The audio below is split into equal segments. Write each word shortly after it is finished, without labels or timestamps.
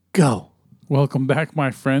Go. Welcome back,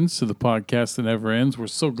 my friends, to the podcast that never ends. We're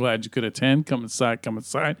so glad you could attend. Come inside, come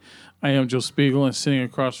inside. I am Joe Swegal, and sitting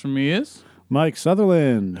across from me is... Mike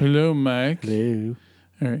Sutherland. Hello, Mike. Hello.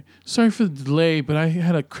 All right. Sorry for the delay, but I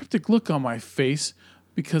had a cryptic look on my face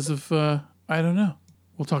because of, I don't know.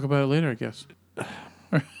 We'll talk about it later, I guess.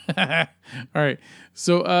 All right.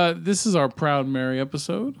 So this is our Proud Mary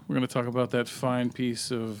episode. We're going to talk about that fine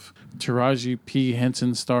piece of Taraji P.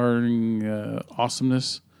 Henson starring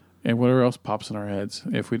awesomeness and whatever else pops in our heads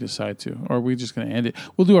if we decide to. Or are we just going to end it?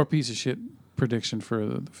 We'll do our piece of shit prediction for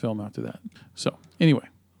the film after that. So anyway.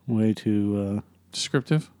 Way too...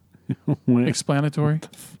 Descriptive. Explanatory.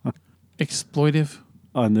 Exploitive.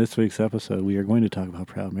 On this week's episode, we are going to talk about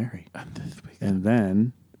Proud Mary. And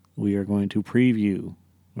then we are going to preview,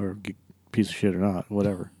 or piece of shit or not,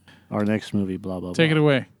 whatever, our next movie, blah, blah, blah. Take it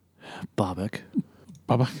away. Babak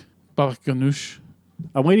Ganoush.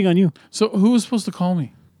 I'm waiting on you. So who was supposed to call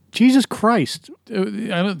me? Jesus Christ. Does he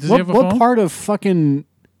have a phone? What part of fucking...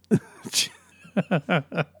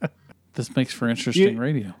 This makes for interesting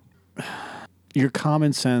radio. Your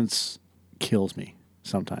common sense kills me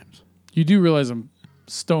sometimes. You do realize I'm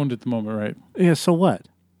stoned at the moment, right? Yeah, so what?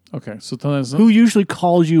 Okay, so tell us... Who usually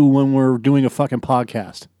calls you when we're doing a fucking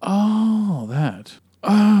podcast? Oh, that.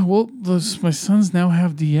 Well, my sons now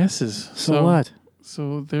have DSs. So what?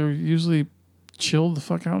 So they're usually chill the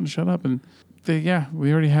fuck out and shut up. And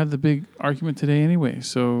we already had the big argument today anyway.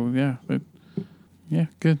 So,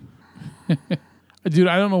 good. Dude,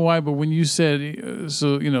 I don't know why, but when you said,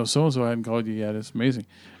 so-and-so hadn't called you yet, it's amazing.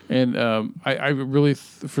 And I really,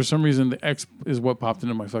 for some reason, the X is what popped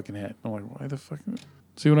into my fucking head. I'm like, why the fuck?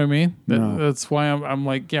 See what I mean? No. That's why I'm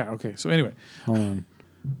like, yeah, okay. So anyway. Hold on.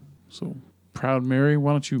 So, Proud Mary,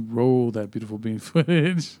 why don't you roll that beautiful bean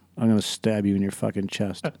footage? I'm going to stab you in your fucking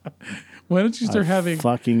chest. Why don't you start having...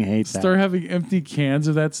 fucking hate that. Start having empty cans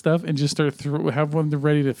of that stuff and just have one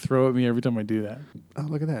ready to throw at me every time I do that. Oh,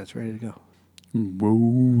 look at that. It's ready to go.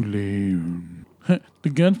 Rolling. The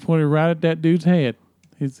gun's pointed right at that dude's head.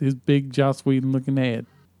 His big Joss Whedon looking head.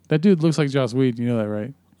 That dude looks like Joss Whedon. You know that,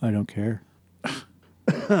 right? I don't care.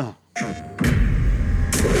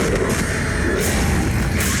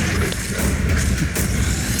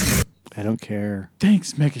 I don't care.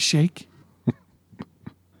 Thanks, Mega Shake.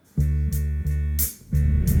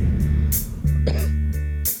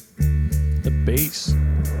 The bass.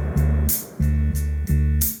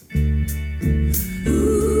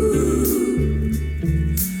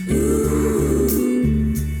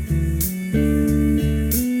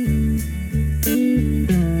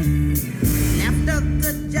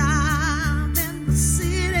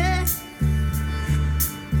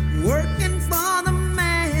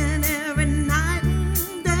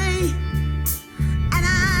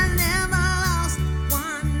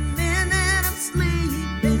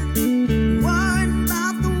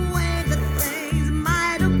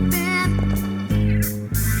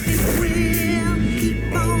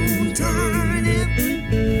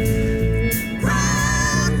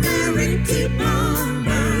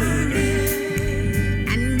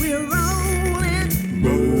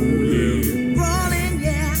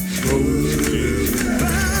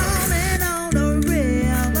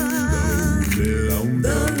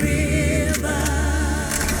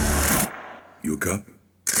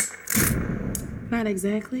 Not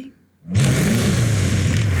exactly.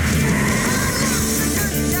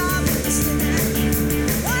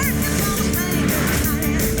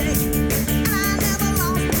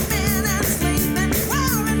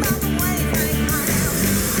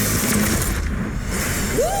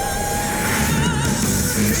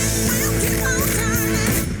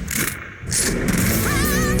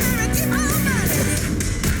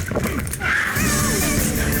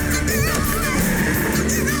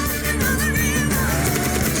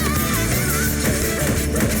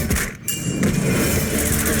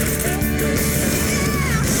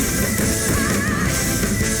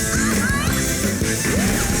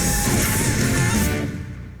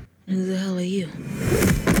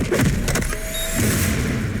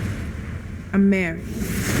 I'm married.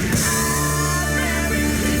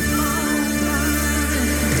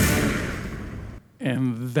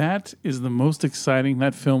 And that is the most exciting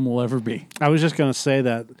that film will ever be. I was just going to say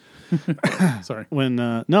that. Sorry. When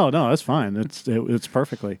no, that's fine. It's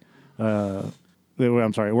perfectly. I'm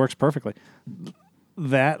sorry, it works perfectly.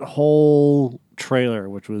 That whole trailer,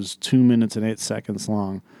 which was 2 minutes and 8 seconds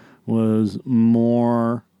long, was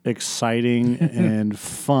more exciting and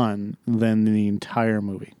fun than the entire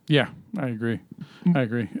movie. Yeah, I agree.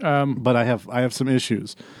 But I have some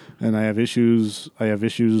issues, and I have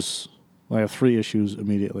three issues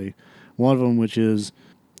immediately. One of them, which is,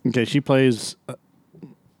 okay, she plays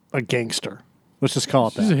a gangster. Let's just call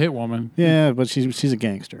it She's that. a hit woman. Yeah, but she's a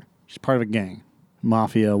gangster. She's part of a gang,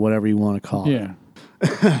 mafia, whatever you want to call it.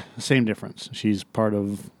 Yeah. Same difference. She's part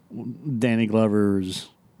of Danny Glover's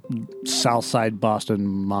Southside Boston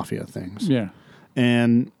mafia things. Yeah.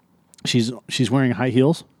 And she's wearing high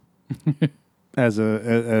heels as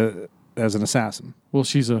an assassin. Well,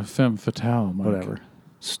 she's a femme fatale, Mike. Whatever.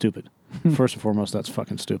 Stupid. First and foremost, that's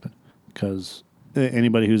fucking stupid. Because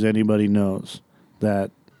anybody who's anybody knows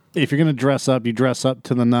that if you're going to dress up, you dress up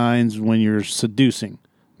to the nines when you're seducing.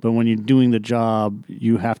 But when you're doing the job,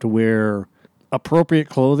 you have to wear appropriate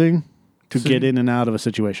clothing to get in and out of a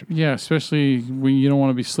situation. Yeah, especially when you don't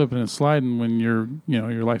want to be slipping and sliding when your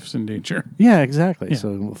life's in danger. Yeah, exactly. Yeah.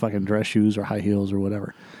 So fucking dress shoes or high heels or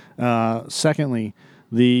whatever. Secondly,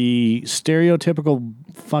 the stereotypical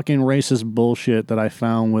fucking racist bullshit that I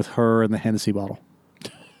found with her and the Hennessy bottle.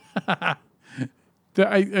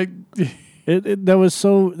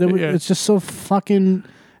 It's just so fucking.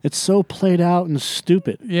 It's so played out and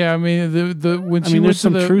stupid. Yeah, I mean there's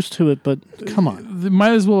some truth to it, but come on. They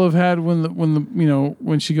might as well have had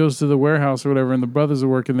when she goes to the warehouse or whatever, and the brothers are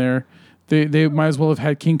working there. They might as well have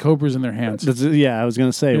had king cobras in their hands. I was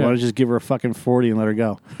gonna say, why don't you just give her a fucking 40 and let her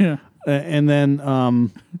go? Yeah, and then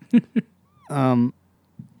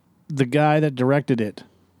the guy that directed it,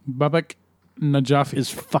 Babak Najafi, is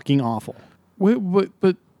fucking awful. Wait,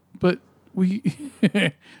 but we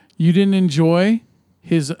you didn't enjoy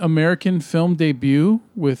his American film debut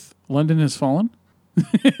with London Has Fallen?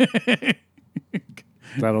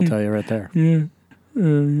 That'll tell you right there. Yeah.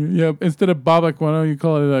 Yeah. Instead of Babak, why don't you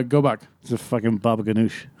call it Gobak? It's a fucking Baba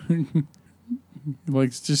Ganoush.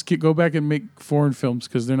 Go back and make foreign films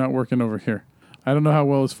because they're not working over here. I don't know how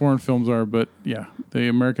well his foreign films are, but yeah, the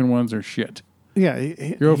American ones are shit. Yeah,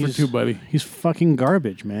 you're over 2, buddy. He's fucking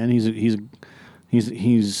garbage, man. He's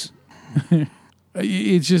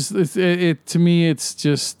It's just to me. It's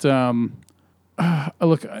just look,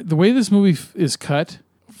 the way this movie is cut.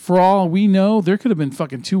 For all we know, there could have been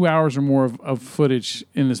fucking 2 hours or more of footage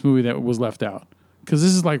in this movie that was left out. Because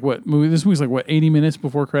this is like what movie? This movie's like what 80 minutes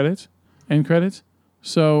before end credits.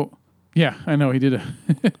 So yeah, I know he did a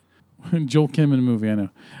Joel Kim in a movie. I know,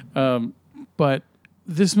 but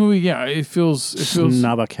this movie, yeah, it feels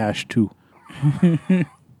Snabakash 2.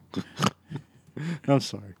 I'm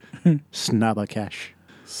sorry. Snabakash.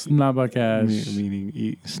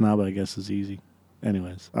 Meaning snab, I guess, is easy.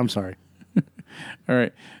 Anyways, I'm sorry. All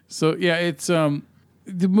right. So yeah, it's the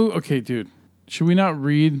movie. Okay, dude. Should we not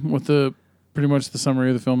read what pretty much the summary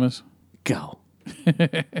of the film is? Go.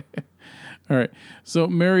 All right. So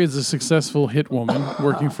Mary is a successful hit woman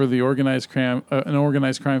working for the an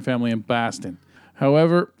organized crime family in Boston.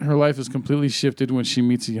 However, her life is completely shifted when she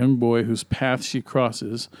meets a young boy whose path she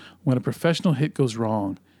crosses when a professional hit goes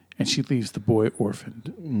wrong and she leaves the boy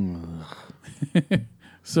orphaned.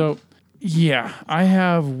 So, yeah, I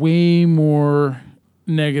have way more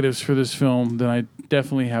negatives for this film than I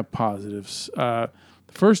definitely have positives.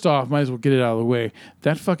 First off, might as well get it out of the way.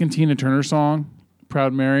 That fucking Tina Turner song,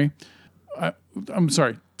 Proud Mary. I'm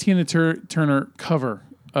sorry, Tina Turner cover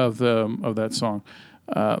of that song.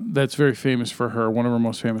 That's very famous for her, one of her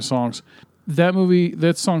most famous songs.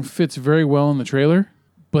 That song fits very well in the trailer,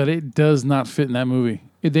 but it does not fit in that movie.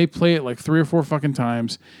 They play it like 3 or 4 fucking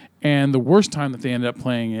times, and the worst time that they end up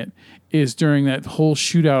playing it is during that whole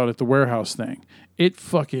shootout at the warehouse thing. It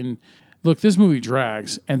fucking... Look, this movie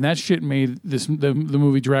drags, and that shit made the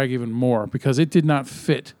movie drag even more because it did not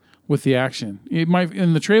fit with the action. It might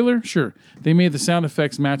in the trailer, sure. They made the sound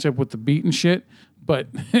effects match up with the beat and shit, but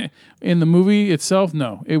in the movie itself,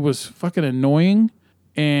 no. It was fucking annoying,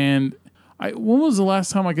 and when was the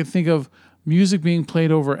last time I could think of music being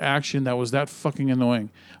played over action that was that fucking annoying?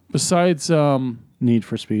 Besides... Need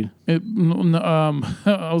for Speed. I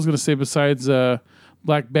was going to say besides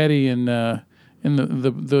Black Betty and the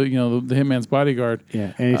Hitman's Bodyguard.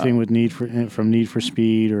 Yeah, anything with from Need for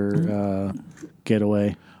Speed or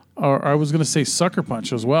Getaway. Or I was going to say Sucker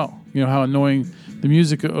Punch as well. You know how annoying the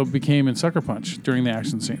music became in Sucker Punch during the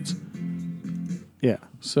action scenes. Yeah.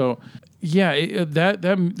 So, yeah, that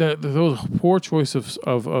was a poor choice of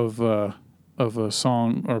a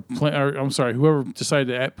song whoever decided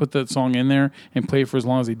to put that song in there and play it for as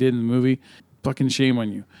long as they did in the movie. Fucking shame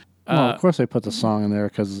on you. Well, of course they put the song in there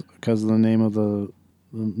because of the name of the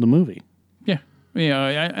movie.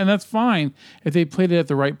 Yeah, and that's fine if they played it at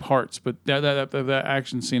the right parts. But that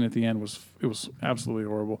action scene at the end was absolutely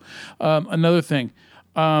horrible. Another thing,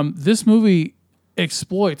 this movie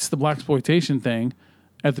exploits the blaxploitation thing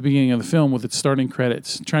at the beginning of the film with its starting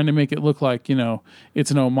credits, trying to make it look like,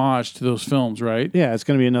 it's an homage to those films, right? Yeah, it's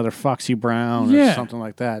going to be another Foxy Brown or something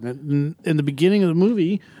like that. And in the beginning of the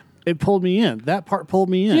movie, it pulled me in. That part pulled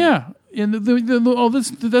me in. Yeah. And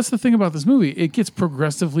that's the thing about this movie. It gets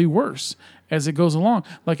progressively worse as it goes along.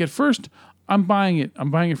 Like at first, I'm buying it.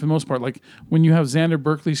 I'm buying it for the most part. Like when you have Xander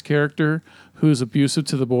Berkeley's character who's abusive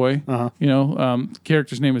to the boy,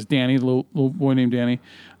 character's name is Danny, the little boy named Danny.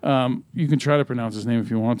 You can try to pronounce his name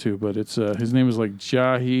if you want to, but it's his name is like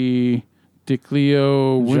Jahi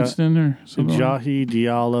DiCleo Winston or something. Jahi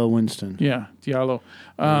Diallo Winston. Yeah, Diallo.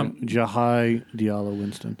 Jahi Diallo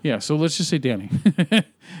Winston. Yeah, so let's just say Danny.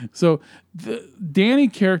 So the Danny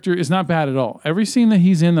character is not bad at all. Every scene that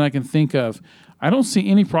he's in that I can think of, I don't see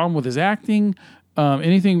any problem with his acting,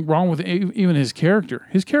 anything wrong with even his character.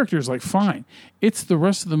 His character is like fine. It's the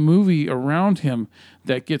rest of the movie around him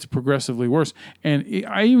that gets progressively worse. And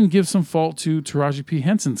I even give some fault to Taraji P.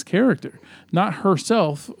 Henson's character. Not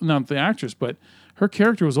herself, not the actress, but her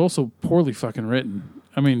character was also poorly fucking written.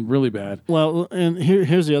 I mean, really bad. Well, and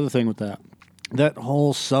here's the other thing with that. That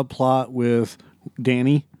whole subplot with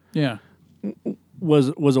Danny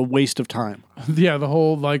was a waste of time. Yeah, the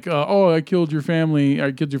whole like, I killed your family,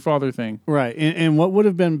 I killed your father thing. Right. And what would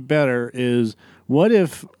have been better is, what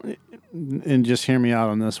if, and just hear me out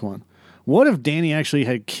on this one, what if Danny actually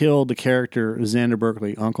had killed the character Xander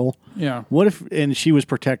Berkeley, Uncle? Yeah. What if, and she was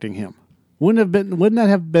protecting him? Wouldn't that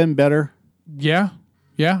have been better? Yeah.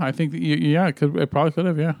 Yeah, I think that, it probably could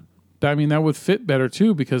have, yeah. I mean, that would fit better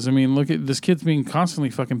too, because I mean, look at this kid's being constantly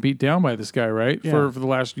fucking beat down by this guy, right? Yeah. For the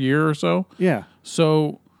last year or so. Yeah.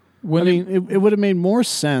 So when it would have made more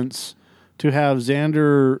sense to have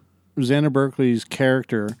Xander Berkeley's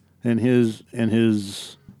character and his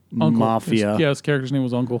Uncle. mafia. His character's name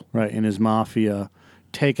was Uncle. Right, and his mafia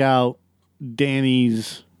take out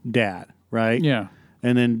Danny's dad, right? Yeah.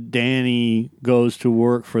 And then Danny goes to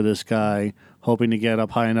work for this guy, hoping to get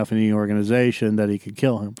up high enough in the organization that he could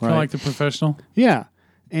kill him. Right? Kind of like The Professional. Yeah,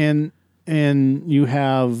 and you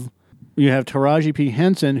have Taraji P.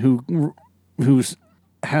 Henson who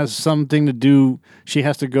has something to do. She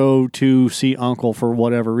has to go to see Uncle for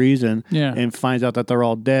whatever reason. Yeah. And finds out that they're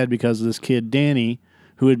all dead because of this kid Danny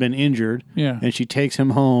who had been injured. Yeah. And she takes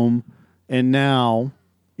him home, and now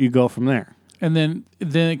you go from there. And then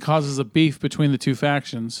it causes a beef between the two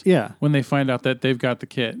factions. Yeah. When they find out that they've got the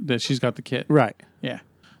kid, that she's got the kid. Right. Yeah.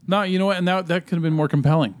 No, you know what? And that could have been more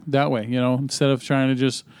compelling that way, instead of trying to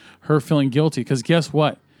just her feeling guilty. Because guess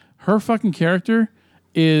what? Her fucking character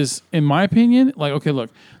is, in my opinion, like, okay,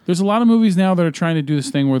 look, there's a lot of movies now that are trying to do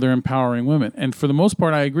this thing where they're empowering women. And for the most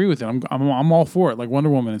part, I agree with it. I'm all for it, like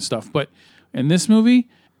Wonder Woman and stuff. But in this movie,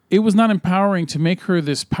 it was not empowering to make her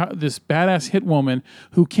this badass hit woman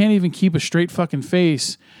who can't even keep a straight fucking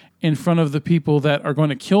face in front of the people that are going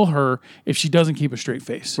to kill her if she doesn't keep a straight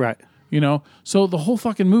face. Right. So the whole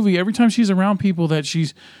fucking movie, every time she's around people that she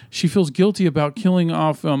feels guilty about killing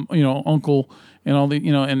off, Uncle and all the,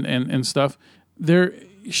 and stuff.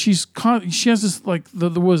 She has this like the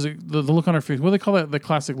look on her face. What do they call that? The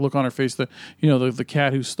classic look on her face. The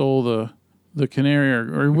cat who stole the canary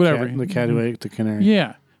or whatever. The cat who ate the canary.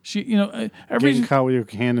 Yeah. She, Getting caught with your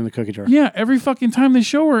hand in the cookie jar. Yeah, every fucking time they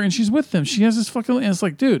show her and she's with them, she has this fucking. And it's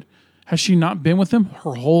like, dude, has she not been with them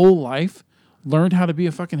her whole life? Learned how to be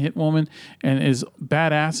a fucking hit woman and is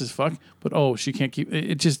badass as fuck, but she can't keep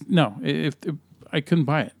it. Just no. I couldn't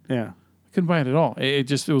buy it. Yeah, I couldn't buy it at all. It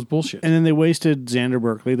was bullshit. And then they wasted Xander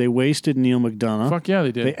Berkeley. They wasted Neil McDonough. Fuck yeah,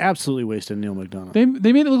 they did. They absolutely wasted Neil McDonough. They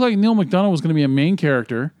made it look like Neil McDonough was going to be a main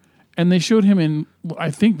character, and they showed him in I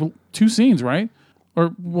think 2 scenes, right?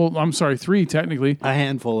 Or, well, I'm sorry, 3 technically. A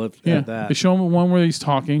handful of yeah. that. They show him one where he's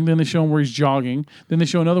talking, then they show him where he's jogging, then they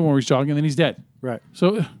show another one where he's jogging, and then he's dead. Right.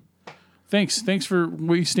 So, thanks for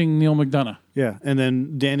wasting Neil McDonough. Yeah, and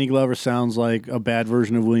then Danny Glover sounds like a bad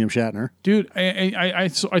version of William Shatner. Dude, I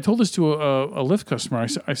told this to a Lyft customer.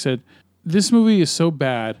 I said, this movie is so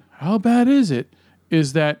bad. How bad is it?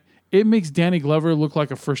 Is that it makes Danny Glover look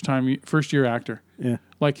like a first year actor. Yeah.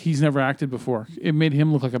 Like he's never acted before. It made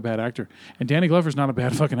him look like a bad actor. And Danny Glover's not a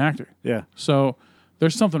bad fucking actor. Yeah. So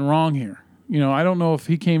there's something wrong here. I don't know if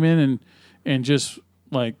he came in and just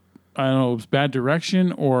like, I don't know, it was bad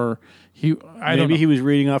direction or maybe he was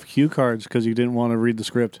reading off cue cards because he didn't want to read the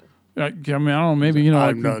script. I mean, I don't know, maybe,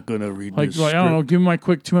 I'm not going to read this script. I don't know, give him my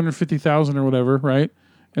quick $250,000 or whatever, right?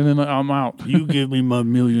 And then I'm out. You give me my $1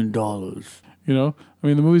 million. I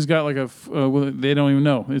mean, the movie's got like they don't even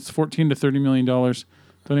know. It's $14 to $30 million. Don't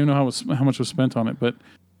even know how much was spent on it, but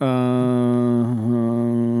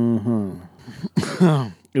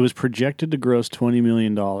it was projected to gross $20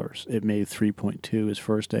 million. It made 3.2 his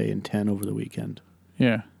first day and 10 over the weekend.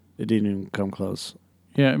 Yeah. It didn't even come close.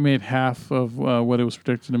 Yeah, it made half of what it was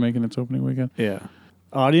predicted to make in its opening weekend. Yeah.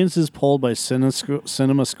 Audiences polled by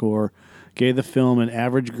Cinema Score gave the film an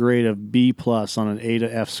average grade of B+ on an A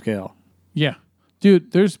to F scale. Yeah.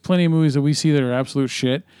 Dude, there's plenty of movies that we see that are absolute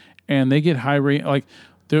shit, and they get high rate. Like,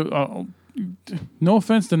 no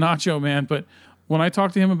offense to Nacho, man, but when I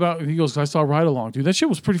talked to him about, he goes, I saw Ride Along. Dude, that shit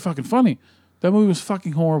was pretty fucking funny. That movie was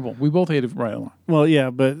fucking horrible. We both hated Ride Along. Well, yeah,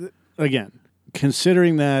 but again,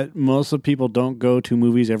 considering that most of the people don't go to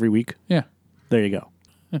movies every week, Yeah. there you go.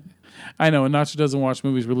 I know, and Nacho doesn't watch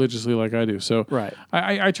movies religiously like I do. So Right.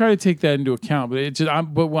 I try to take that into account.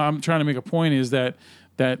 But what I'm trying to make a point is that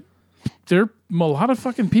there a lot of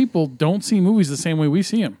fucking people don't see movies the same way we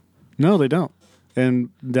see them. No, they don't. And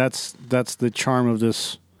that's the charm of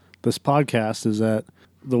this podcast is that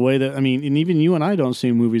the way that, I mean, and even you and I don't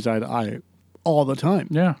see movies eye to eye all the time.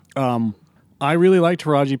 Yeah. I really like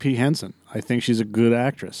Taraji P. Henson. I think she's a good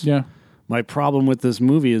actress. Yeah. My problem with this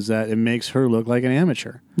movie is that it makes her look like an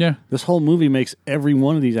amateur. Yeah. This whole movie makes every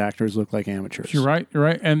one of these actors look like amateurs. You're right.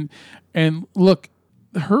 And look,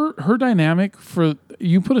 her dynamic for,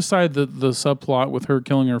 you put aside the subplot with her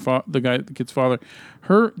killing the kid's father,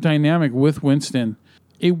 her dynamic with Winston,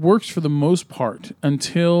 it works for the most part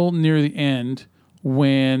until near the end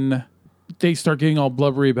when they start getting all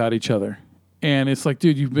blubbery about each other. And it's like,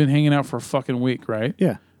 dude, you've been hanging out for a fucking week, right?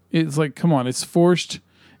 Yeah. It's like, come on, it's forced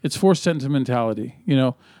sentimentality. You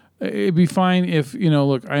know, it'd be fine if,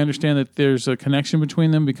 look, I understand that there's a connection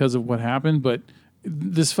between them because of what happened, but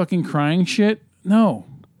this fucking crying shit, no,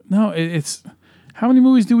 it's how many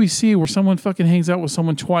movies do we see where someone fucking hangs out with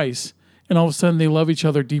someone twice and all of a sudden they love each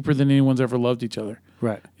other deeper than anyone's ever loved each other?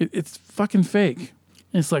 Right. It's fucking fake.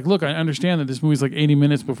 It's like, look, I understand that this movie's like 80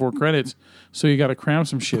 minutes before credits, so you got to cram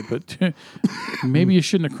some shit, but maybe you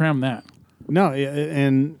shouldn't have crammed that. No,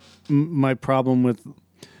 and my problem with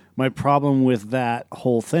that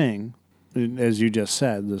whole thing, as you just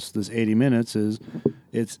said, this 80 minutes is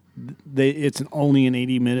it's only an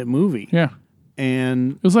 80-minute movie. Yeah.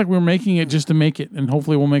 And it was like we're making it just to make it, and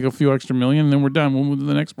hopefully we'll make a few extra million, and then we're done. We'll move to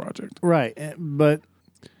the next project. Right. But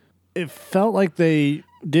it felt like they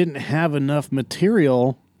didn't have enough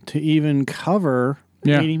material to even cover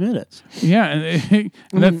 80 minutes. Yeah, and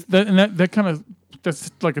that kind of,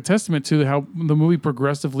 that's like a testament to how the movie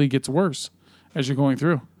progressively gets worse as you're going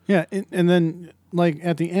through. Yeah, and then like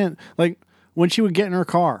at the end, like when she would get in her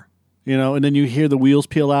car, and then you hear the wheels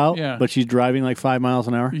peel out, but she's driving like 5 miles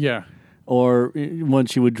an hour. Yeah. Or when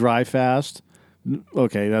she would drive fast,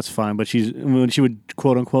 okay, that's fine. But when she would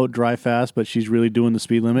quote unquote drive fast, but she's really doing the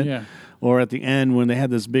speed limit. Yeah. Or at the end when they had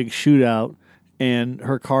this big shootout and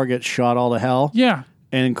her car gets shot all to hell. Yeah.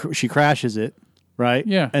 And she crashes it, right?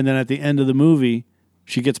 Yeah. And then at the end of the movie,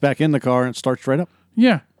 she gets back in the car and starts right up.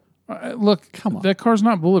 Yeah. Look, come on. That car's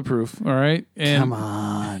not bulletproof, all right? And, come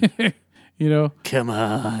on. Come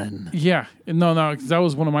on. Yeah. No, 'cause that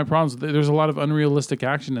was one of my problems. There's a lot of unrealistic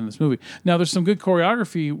action in this movie. Now, there's some good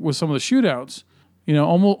choreography with some of the shootouts,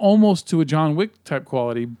 almost to a John Wick type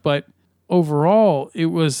quality, but overall, it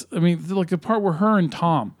was, like the part where her and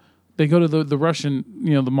Tom, they go to the Russian,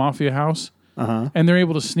 the mafia house, and they're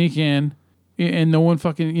able to sneak in, and no one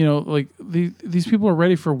fucking, like these people are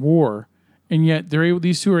ready for war, and yet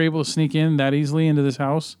these two are able to sneak in that easily into this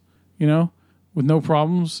house, with no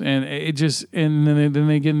problems, and and then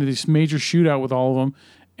they get into this major shootout with all of them,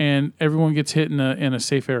 and everyone gets hit in a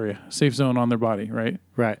safe area, safe zone on their body, right?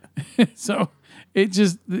 Right. So. It's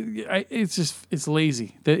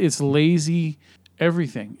lazy. It's lazy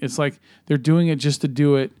everything. It's like they're doing it just to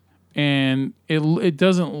do it, and it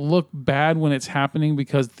doesn't look bad when it's happening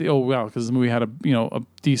because because the movie had a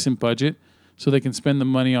decent budget, so they can spend the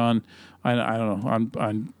money on I don't know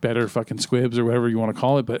on better fucking squibs or whatever you want to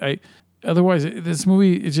call it. But otherwise this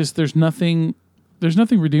movie is just there's nothing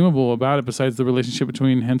redeemable about it besides the relationship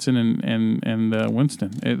between Henson and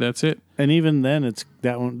Winston. That's it. And even then,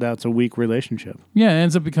 that's a weak relationship. Yeah, it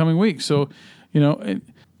ends up becoming weak. So, the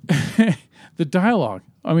dialogue.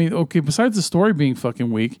 Besides the story being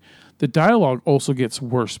fucking weak, the dialogue also gets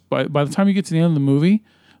worse. By the time you get to the end of the movie,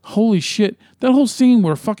 holy shit, that whole scene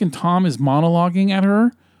where fucking Tom is monologuing at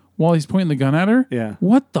her while he's pointing the gun at her. Yeah.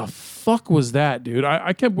 What the fuck was that, dude?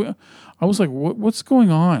 I was like, what's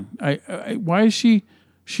going on? Why is she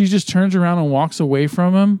just turns around and walks away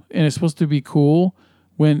from him and is supposed to be cool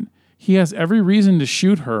when he has every reason to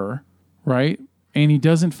shoot her, right? And he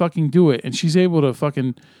doesn't fucking do it. And she's able to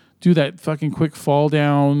fucking do that fucking quick fall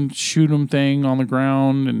down, shoot him thing on the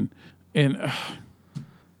ground and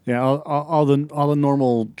yeah, all the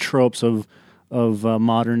normal tropes of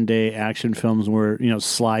modern day action films where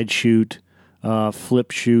slide shoot,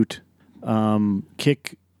 flip shoot,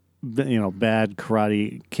 kick, bad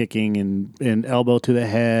karate kicking and elbow to the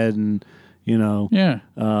head and,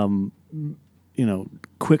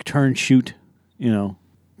 quick turn shoot,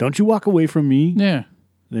 don't you walk away from me. Yeah.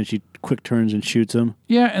 And then she quick turns and shoots him.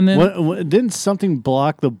 Yeah, and then... Didn't something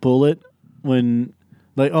block the bullet when...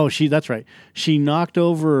 that's right. She knocked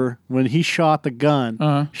over... When he shot the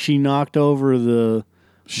gun, she knocked over the...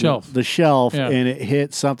 Shelf. The shelf, Yeah. and it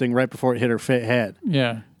hit something right before it hit her head.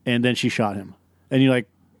 Yeah. And then she shot him. And you're like,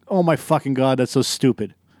 oh my fucking God, that's so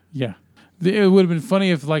stupid. Yeah. It would have been funny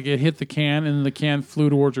if it hit the can and the can flew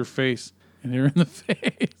towards her face and hit her in the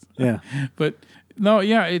face. Yeah. But no,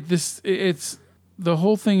 yeah, it's the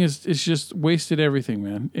whole thing is just wasted everything,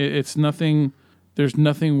 man. It's nothing. There's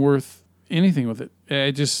nothing worth anything with it.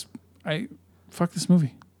 I fuck this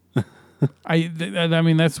movie. I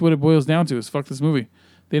mean, that's what it boils down to is fuck this movie.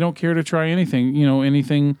 They don't care to try anything,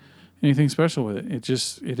 anything special with it.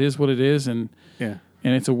 It is what it is, and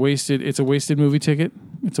it's a wasted movie ticket.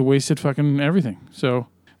 It's a wasted fucking everything. So,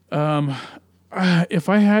 if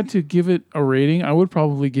I had to give it a rating, I would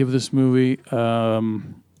probably give this movie.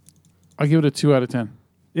 I'll give it a 2 out of 10.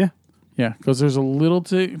 Yeah. Yeah, because there's a little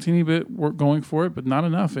teeny bit work going for it, but not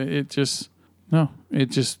enough. I had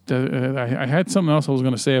something else I was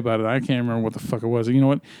going to say about it. I can't remember what the fuck it was. You know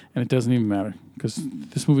what? And it doesn't even matter because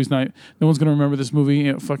this movie's not. No one's going to remember this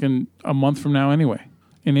movie fucking a month from now anyway,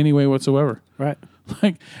 in any way whatsoever. Right.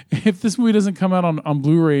 Like if this movie doesn't come out on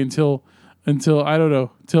Blu-ray until I don't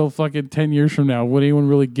know, till fucking 10 years from now, would anyone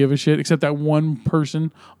really give a shit except that one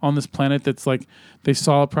person on this planet that's like, they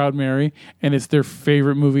saw Proud Mary and it's their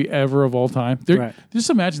favorite movie ever of all time. Right. Just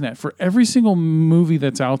imagine that. For every single movie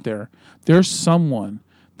that's out there, there's someone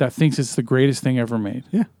that thinks it's the greatest thing ever made.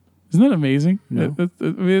 Yeah. Isn't that amazing? No.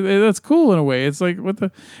 That's cool in a way. It's like,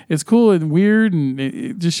 it's cool and weird and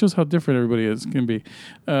it just shows how different everybody can be.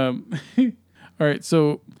 All right,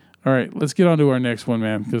 so... All right, let's get on to our next one,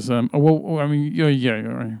 man. Because, yeah.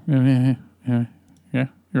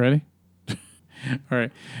 You ready? All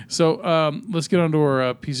right, so let's get on to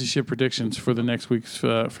our piece of shit predictions for the next week's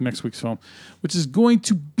film, which is going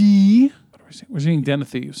to be we're seeing Den of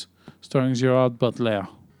Thieves, starring Gerard Butler.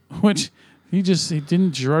 Which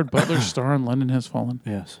didn't Gerard Butler star in London Has Fallen?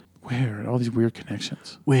 Yes. Weird, all these weird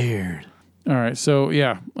connections. Weird. All right, so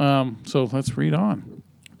yeah, so let's read on.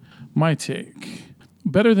 My take.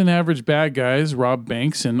 Better than average bad guys rob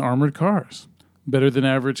banks in armored cars. Better than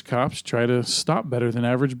average cops try to stop better than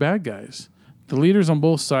average bad guys. The leaders on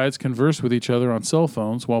both sides converse with each other on cell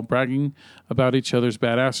phones while bragging about each other's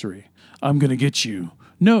badassery. I'm going to get you.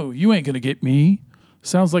 No, you ain't going to get me.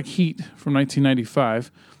 Sounds like Heat from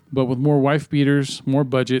 1995, but with more wife beaters, more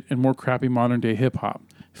budget, and more crappy modern day hip hop.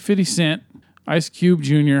 50 Cent, Ice Cube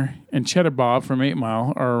Jr., and Cheddar Bob from 8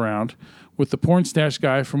 Mile are around, with the porn stash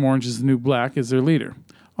guy from Orange is the New Black as their leader.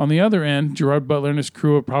 On the other end, Gerard Butler and his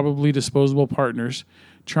crew of probably disposable partners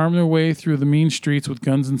charm their way through the mean streets with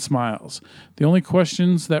guns and smiles. The only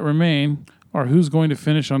questions that remain are who's going to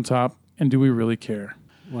finish on top and do we really care?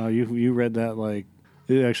 Wow, you read that like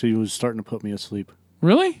it actually was starting to put me asleep.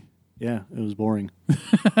 Really? Yeah, it was boring.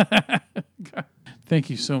 God, thank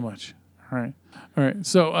you so much. All right.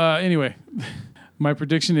 So anyway... My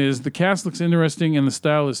prediction is the cast looks interesting and the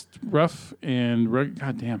style is rough and rugged.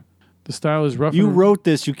 God damn. The style is rough. You wrote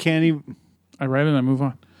this. You can't even... I write it and I move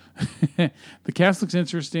on. The cast looks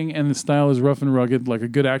interesting and the style is rough and rugged like a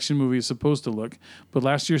good action movie is supposed to look, but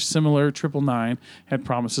last year's similar 999 had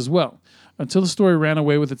promise as well. Until the story ran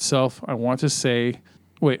away with itself, I want to say...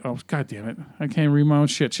 Wait, oh, God damn it. I can't read my own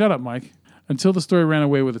shit. Shut up, Mike. Until the story ran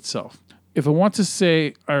away with itself. If I want to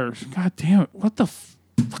say... God damn it. What the...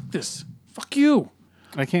 Fuck this. Fuck you.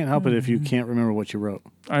 I can't help it if you can't remember what you wrote.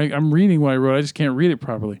 I'm reading what I wrote. I just can't read it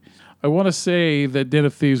properly. I want to say that Den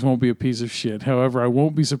of Thieves won't be a piece of shit. However, I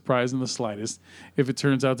won't be surprised in the slightest if it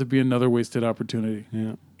turns out to be another wasted opportunity.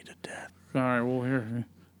 Yeah. All right, well, here.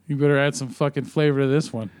 You better add some fucking flavor to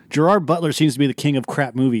this one. Gerard Butler seems to be the king of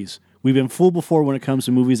crap movies. We've been fooled before when it comes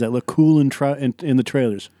to movies that look cool in the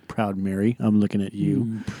trailers. Proud Mary, I'm looking at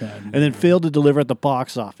you. And then failed to deliver at the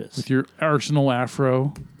box office. With your Arsenal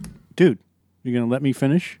afro. Dude, you're going to let me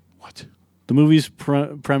finish? What? The movie's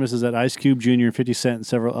premise is that Ice Cube Jr., 50 Cent, and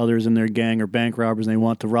several others in their gang are bank robbers, and they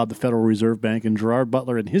want to rob the Federal Reserve Bank, and Gerard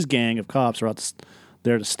Butler and his gang of cops are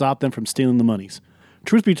there to stop them from stealing the monies.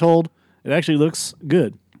 Truth be told, it actually looks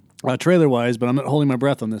good, trailer-wise, but I'm not holding my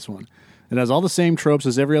breath on this one. It has all the same tropes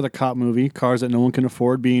as every other cop movie, cars that no one can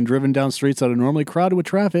afford being driven down streets that are normally crowded with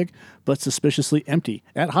traffic, but suspiciously empty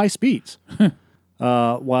at high speeds,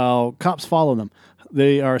 while cops follow them.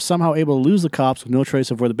 They are somehow able to lose the cops with no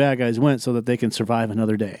trace of where the bad guys went so that they can survive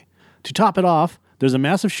another day. To top it off, There's a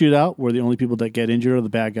massive shootout where the only people that get injured are the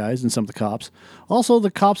bad guys and some of the cops. Also,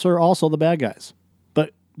 the cops are also the bad guys.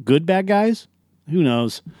 But good bad guys? Who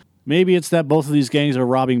knows? Maybe it's that both of these gangs are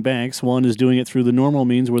robbing banks. One is doing it through the normal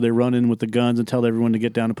means where they run in with the guns and tell everyone to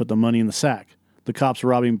get down and put the money in the sack. The cops are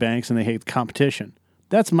robbing banks and they hate competition.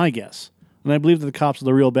 That's my guess. And I believe that the cops are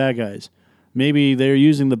the real bad guys. Maybe they're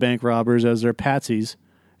using the bank robbers as their patsies,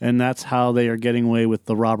 and that's how they are getting away with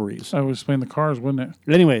the robberies. That would explain the cars, wouldn't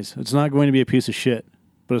it? Anyways, it's not going to be a piece of shit,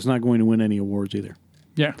 but it's not going to win any awards either.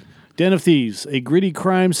 Yeah. Den of Thieves, a gritty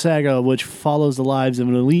crime saga which follows the lives of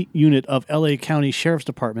an elite unit of L.A. County Sheriff's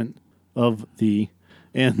Department and the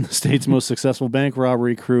state's most successful bank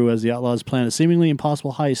robbery crew as the outlaws plan a seemingly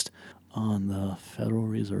impossible heist on the Federal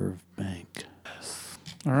Reserve Bank.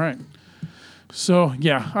 All right. So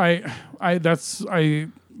yeah,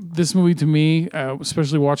 this movie to me,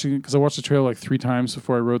 especially watching it because I watched the trailer like 3 times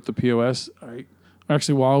before I wrote the POS.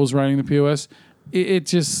 While I was writing the POS,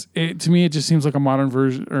 to me it just seems like a modern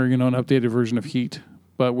version or an updated version of Heat,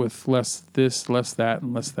 but with less this, less that,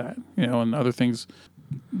 and less that, and other things,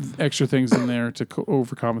 extra things in there to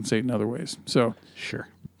overcompensate in other ways. So sure.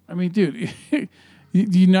 I mean, dude, do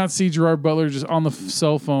you not see Gerard Butler just on the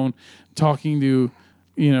cell phone talking to,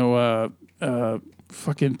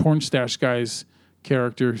 fucking porn stash guy's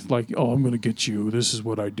character, like, oh, I'm going to get you. This is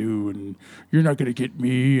what I do, and you're not going to get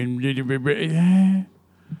me. And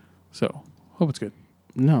so, hope it's good.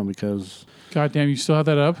 No, because... Goddamn, you still have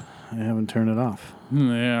that up? I haven't turned it off.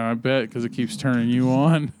 Yeah, I bet, because it keeps turning you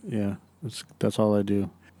on. Yeah, that's all I do.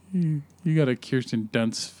 You got a Kirsten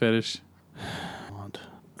Dunst fetish. What?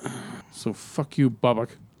 So fuck you,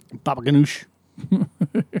 Babak. Babak Ganoush.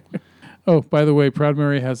 Oh, by the way, Proud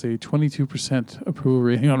Mary has a 22% approval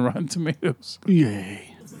rating on Rotten Tomatoes.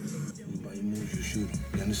 Yay. You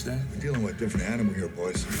understand? We're dealing with a different animal here,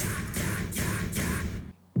 boys.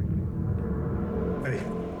 Hey,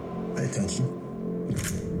 pay attention.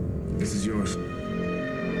 This is yours.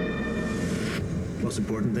 Most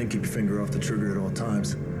important thing, keep your finger off the trigger at all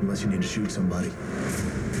times, unless you need to shoot somebody.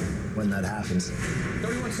 When that happens,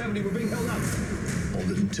 3170, we're being held up. hold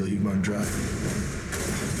it until you run dry.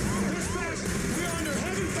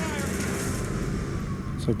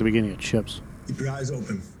 It's like the beginning of Chips. Keep your eyes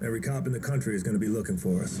open. Every cop in the country is going to be looking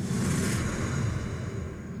for us.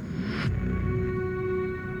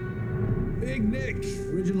 Big Nick,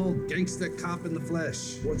 original gangster cop in the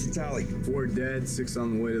flesh. What's your tally? 4 dead, 6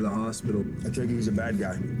 on the way to the hospital. I take it he's a bad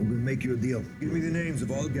guy. We're going to make you a deal. Give me the names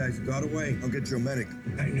of all the guys who got away. I'll get you a medic.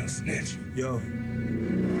 I ain't no snitch. Yo,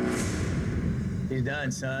 He's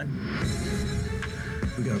done, son.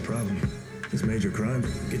 we got a problem. It's major crime.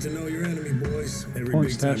 Get to know your enemy, boys. Every Porn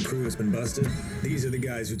big-time stash. crew has been busted. These are the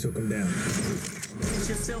guys who took them down.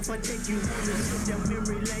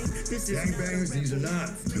 Gangbangers, these are not.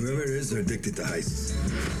 Whoever it is, they're addicted to heists.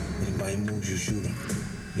 Anybody moves, you shoot them.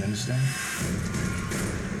 You understand?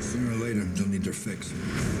 Sooner or later, they'll need their fix.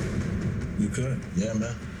 You could? Yeah,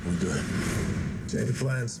 man. We'll do it. Save the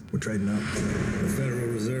plans. We're trading up. The Federal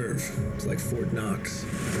Reserve. It's like Fort Knox.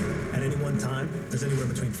 At any one time, there's anywhere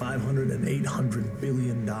between $500 and $800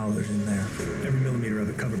 billion in there. Every millimeter of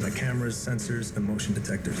it covered by cameras, sensors, and motion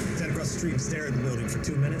detectors. Stand across the street and stare at the building for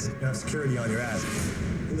 2 minutes. You have security on your ass.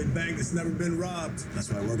 Only bank that's never been robbed. That's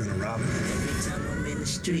why we're gonna rob it. Every time I'm in the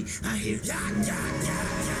street, I hear ya, ya, ya, ya.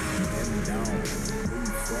 Down. Where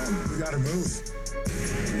you from? We gotta move.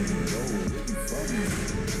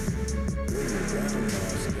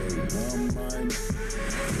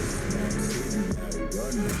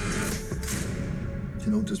 You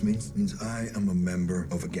know what this means? It means I am a member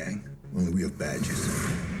of a gang. Only we have badges,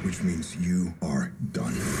 which means you are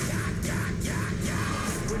done.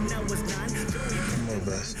 I'm my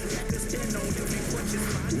best.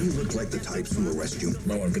 Do we look like the types who arrest you?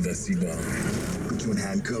 Might want to put that seat down. Put you in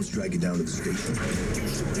handcuffs, drag you down to the station.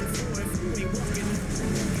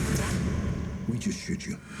 We just shoot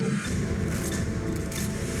you. Boom.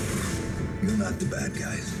 You're not the bad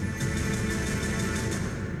guys.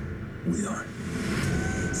 We are.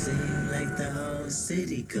 Seem like the whole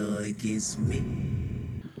city go against me.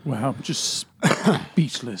 Wow, just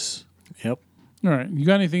speechless. Yep. All right, you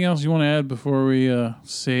got anything else you want to add before we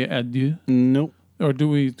say adieu? Nope. Or do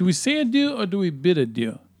we say adieu or do we bid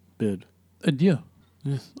adieu? Bid. Adieu.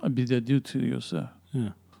 Yes. I bid adieu to you, sir.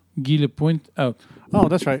 Yeah. Guy Lapointe out. Oh,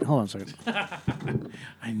 that's right. Hold on a second.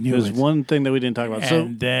 I knew There's it. one thing that we didn't talk about.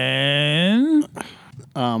 And then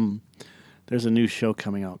There's a new show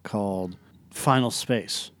coming out called Final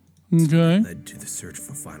Space. okay, Led to the search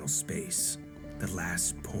for final space, the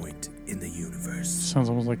last point in the universe. sounds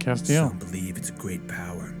almost like Castiel. Some believe it's a great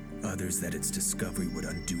power, others that its discovery would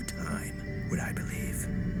undo time. What I believe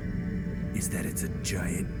is that it's a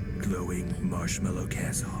giant, glowing marshmallow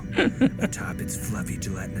castle. Atop its fluffy,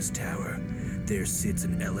 gelatinous tower, there sits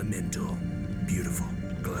an elemental, beautiful,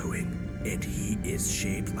 glowing, and he is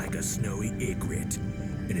shaped like a snowy egret,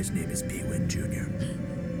 and his name is P-Win Jr.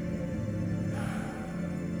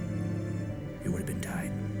 It would have been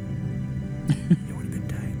tight. It would have been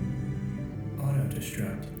tight.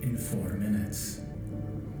 Auto-destruct in 4 minutes.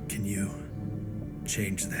 Can you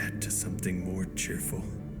change that to something more cheerful?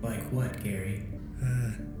 Like what, Gary?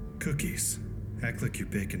 Cookies. Act like you're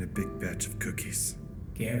baking a big batch of cookies.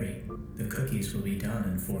 Gary, the cookies will be done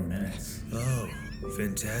in 4 minutes. Oh,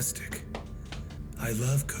 fantastic. I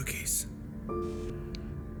love cookies.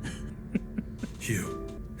 Hugh,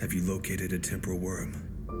 have you located a temporal worm?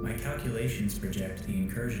 My calculations project the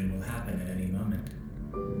incursion will happen at any moment.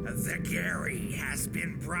 The Gary has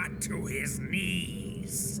been brought to his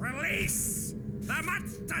knees. Release the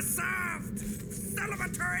monster-served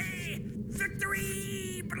celebratory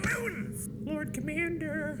victory balloons! Lord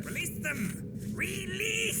Commander! Release them!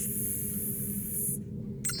 Release!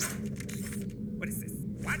 What is this?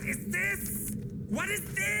 What is this? What is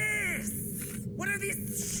this? What are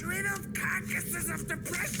these shriveled carcasses of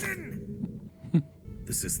depression?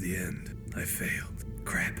 This is the end. I failed.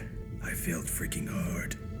 Crap. I failed freaking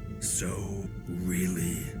hard. So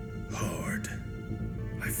really hard.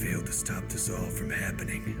 I failed to stop this all from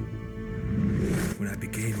happening. When I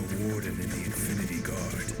became a warden in the Infinity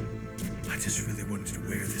Guard, I just really wanted to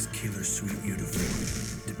wear this killer sweet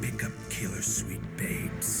uniform to pick up killer sweet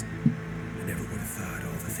babes. I never would have thought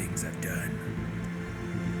all the things I've done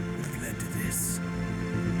would have led to this.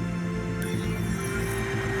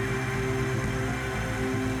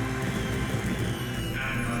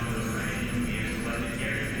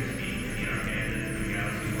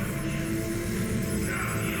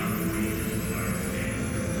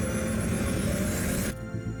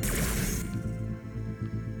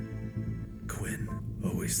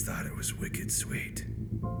 Thought it was wicked sweet.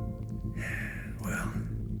 Well,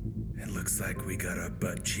 it looks like we got our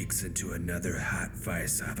butt cheeks into another hot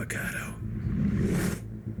vice avocado.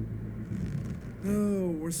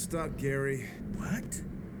 Oh, we're stuck, Gary. What?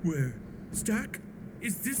 We're stuck?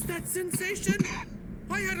 Is this that sensation?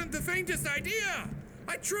 I hadn't the faintest idea.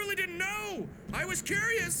 I truly didn't know. I was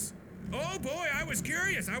curious. Oh boy, I was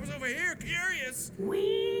curious. I was over here curious.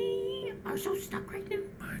 We are so stuck right now.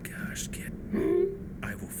 My gosh, kid.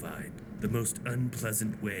 I will find the most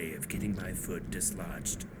unpleasant way of getting my foot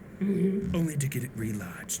dislodged. Only to get it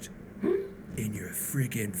relodged. In your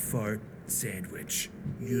friggin' fart sandwich.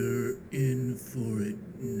 You're in for it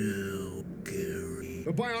now, Gary.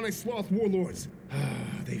 The Bionic Sloth Warlords.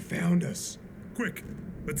 They found us. Quick,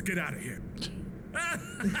 let's get out of here.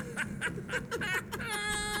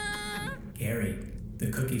 Gary,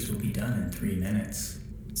 the cookies will be done in 3 minutes.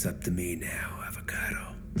 It's up to me now,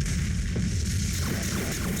 avocado.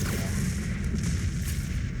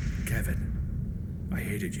 Kevin, I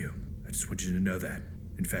hated you. I just want you to know that.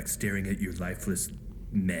 In fact, staring at your lifeless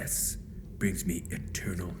mess brings me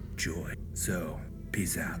eternal joy. So,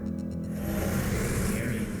 peace out.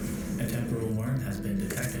 Gary, a temporal worm has been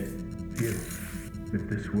detected. Phew. If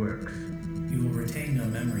this works. You will retain no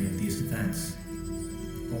memory of these events.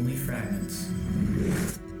 Only fragments.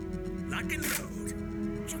 Lock and load.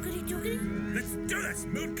 Chookity chookity. Let's do this,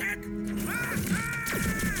 Mooncake.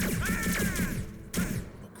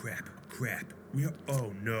 Crap.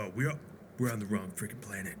 We're on the wrong freaking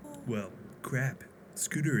planet. Well, crap.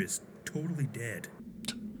 Scooter is totally dead.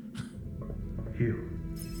 Hugh,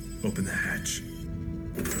 open the hatch.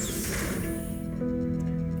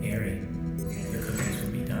 Gary, the cookies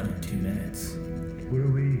will be done in 2 minutes. What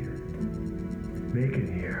are we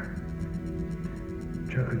making here?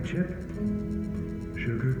 Chocolate chip?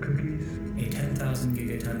 Sugar cookies? A 10,000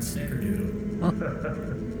 gigaton snickerdoodle.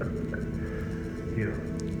 Hugh,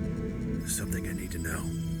 there's something I need to know.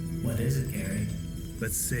 What is it, Gary?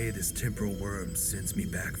 Let's say this temporal worm sends me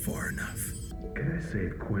back far enough. Can I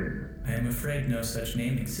save Quinn? I am afraid no such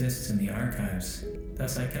name exists in the archives.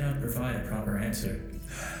 Thus, I cannot provide a proper answer.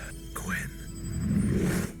 Quinn.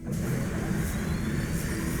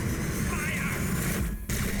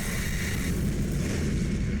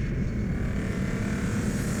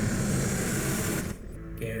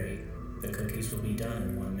 Gary, the cookies will be done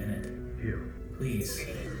in 1 minute. Hugh. Please,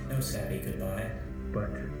 no sappy goodbye.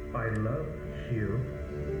 But I love Hugh.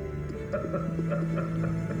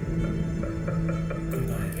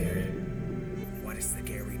 Goodbye, Gary. What is the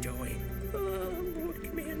Gary doing? Lord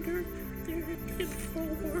Commander, there's a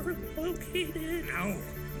temporal worm located.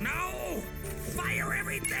 No! Fire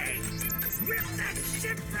everything! Rip that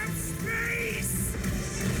ship from space!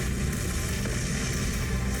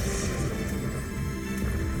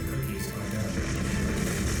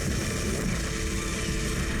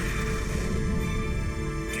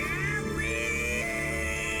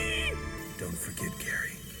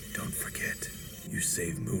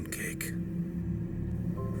 Mooncake.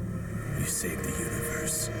 You saved the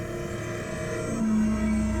universe.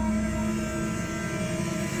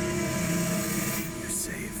 You're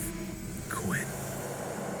safe, Quinn.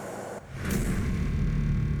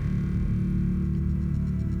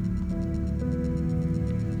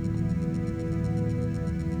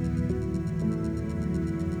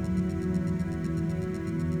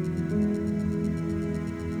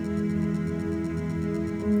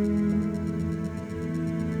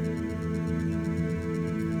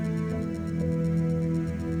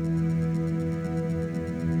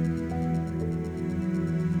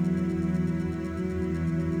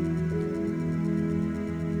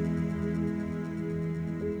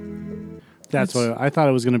 That's what I thought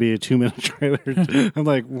it was going to be a 2-minute trailer. I'm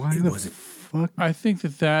like, why the fuck? I think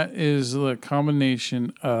that is a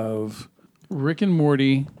combination of Rick and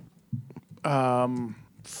Morty. What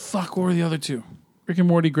were the other two? Rick and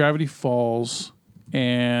Morty, Gravity Falls,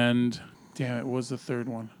 and damn it, what was the third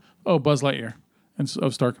one? Oh, Buzz Lightyear and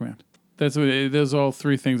of Star Command. Those are all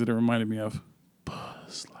three things that it reminded me of.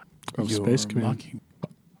 Buzz Lightyear. Oh, Space Command.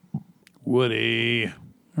 Woody.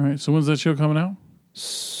 All right, so when's that show coming out?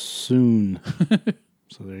 Soon.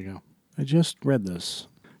 So there you go. I just read this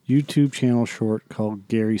YouTube channel short called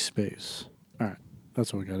Gary Space. All right,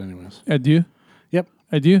 that's what we got anyways. Adieu? Yep.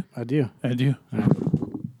 Adieu? Adieu. Adieu. All right.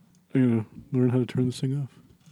 I'm going to learn how to turn this thing off.